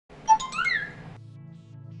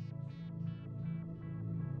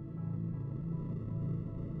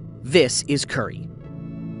This is Kuri.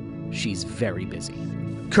 She's very busy.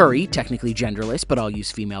 Kuri, technically genderless, but I'll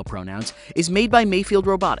use female pronouns, is made by Mayfield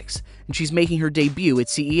Robotics, and she's making her debut at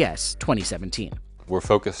CES 2017. We're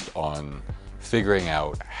focused on figuring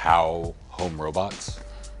out how home robots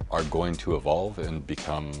are going to evolve and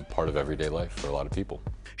become part of everyday life for a lot of people.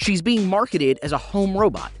 She's being marketed as a home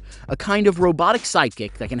robot, a kind of robotic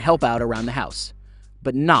sidekick that can help out around the house,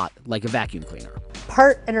 but not like a vacuum cleaner.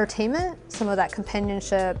 Part entertainment, some of that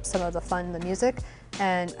companionship, some of the fun, the music,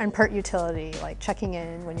 and part utility, like checking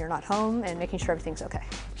in when you're not home and making sure everything's okay.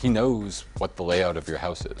 He knows what the layout of your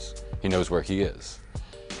house is. He knows where he is.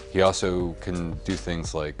 He also can do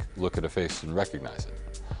things like look at a face and recognize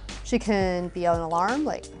it. She can be an alarm,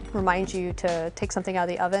 like remind you to take something out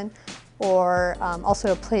of the oven, or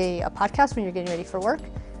also play a podcast when you're getting ready for work.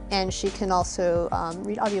 And she can also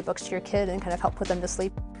read audiobooks to your kid and kind of help put them to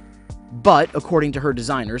sleep. But, according to her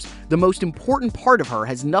designers, the most important part of her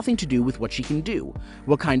has nothing to do with what she can do,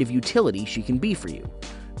 what kind of utility she can be for you.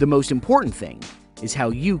 The most important thing is how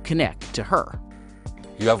you connect to her.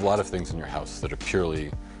 You have a lot of things in your house that are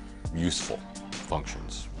purely useful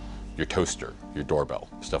functions. Your toaster, your doorbell,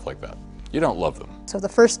 stuff like that. You don't love them. So the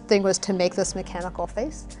first thing was to make this mechanical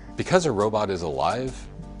face. Because a robot is alive,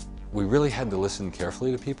 we really had to listen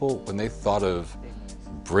carefully to people when they thought of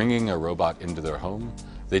bringing a robot into their home.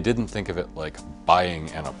 They didn't think of it like buying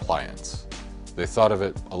an appliance. They thought of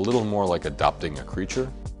it a little more like adopting a creature.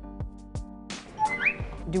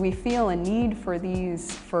 Do we feel a need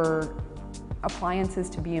for appliances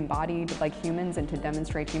to be embodied like humans and to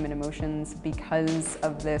demonstrate human emotions because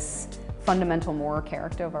of this fundamental moral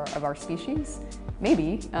character of our species?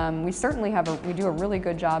 Maybe. We certainly we do a really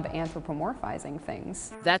good job anthropomorphizing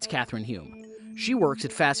things. That's Catherine Hume. She works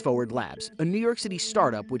at Fast Forward Labs, a New York City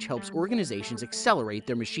startup which helps organizations accelerate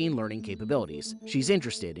their machine learning capabilities. She's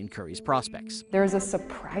interested in Kuri's prospects. There's a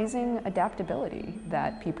surprising adaptability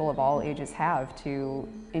that people of all ages have to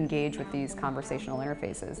engage with these conversational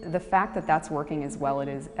interfaces. The fact that that's working as well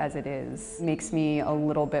as it is makes me a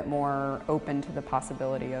little bit more open to the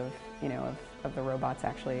possibility of the robots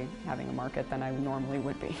actually having a market than I normally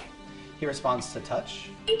would be. He responds to touch.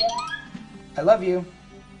 I love you.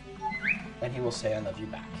 And he will say, I love you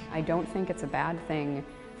back. I don't think it's a bad thing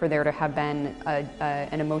for there to have been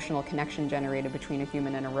an emotional connection generated between a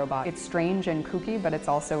human and a robot. It's strange and kooky, but it's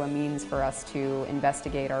also a means for us to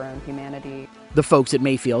investigate our own humanity. The folks at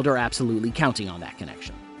Mayfield are absolutely counting on that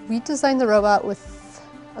connection. We designed the robot with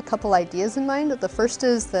a couple ideas in mind. The first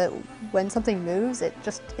is that when something moves, it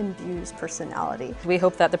just imbues personality. We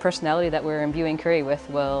hope that the personality that we're imbuing Kuri with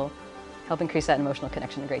will help increase that emotional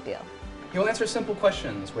connection a great deal. He'll answer simple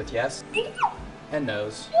questions with yes and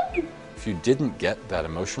no's. If you didn't get that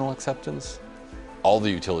emotional acceptance, all the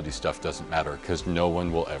utility stuff doesn't matter because no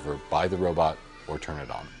one will ever buy the robot or turn it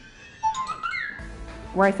on.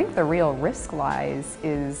 Where I think the real risk lies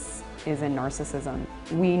is in narcissism.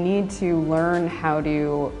 We need to learn how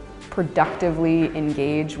to productively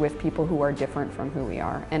engage with people who are different from who we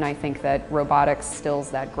are. And I think that robotics stills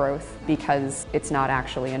that growth because it's not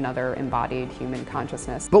actually another embodied human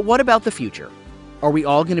consciousness. But what about the future? Are we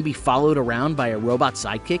all going to be followed around by a robot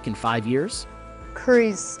sidekick in 5 years?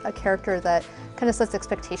 Kuri's a character that kind of sets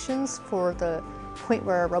expectations for the point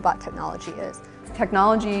where robot technology is.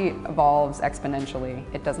 Technology evolves exponentially.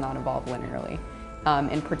 It does not evolve linearly.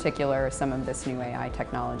 In particular, some of this new AI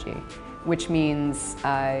technology, which means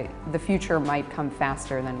the future might come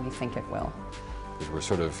faster than we think it will. We're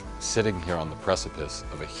sort of sitting here on the precipice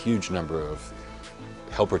of a huge number of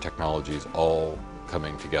helper technologies all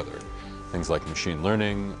coming together. Things like machine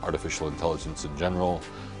learning, artificial intelligence in general,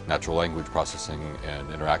 natural language processing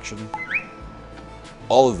and interaction.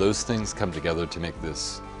 All of those things come together to make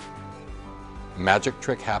this magic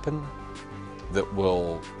trick happen that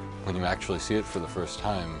will, when you actually see it for the first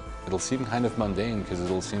time, it'll seem kind of mundane because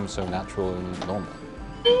it'll seem so natural and normal.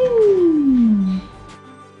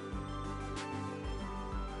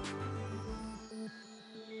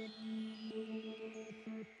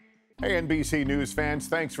 Hey NBC News fans,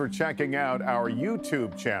 thanks for checking out our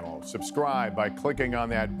YouTube channel. Subscribe by clicking on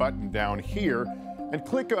that button down here and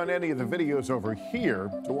click on any of the videos over here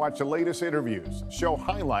to watch the latest interviews, show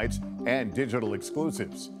highlights, and digital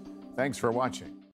exclusives. Thanks for watching.